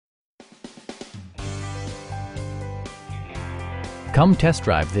Come test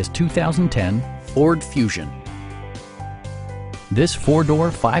drive this 2010 Ford Fusion. This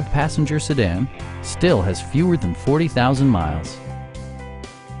four-door, five-passenger sedan still has fewer than 40,000 miles.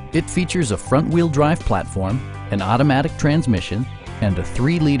 It features a front-wheel drive platform, an automatic transmission, and a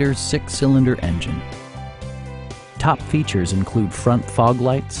 3-liter six-cylinder engine. Top features include front fog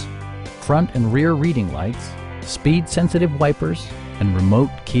lights, front and rear reading lights, speed-sensitive wipers, and remote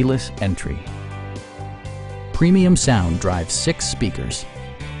keyless entry. Premium sound drives 6 speakers,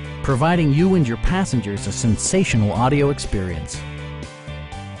 providing you and your passengers a sensational audio experience.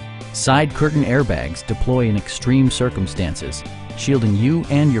 Side curtain airbags deploy in extreme circumstances, shielding you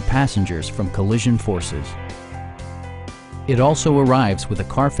and your passengers from collision forces. It also arrives with a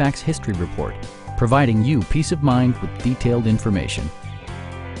Carfax history report, providing you peace of mind with detailed information.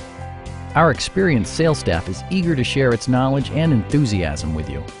 Our experienced sales staff is eager to share its knowledge and enthusiasm with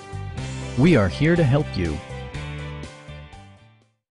you. We are here to help you.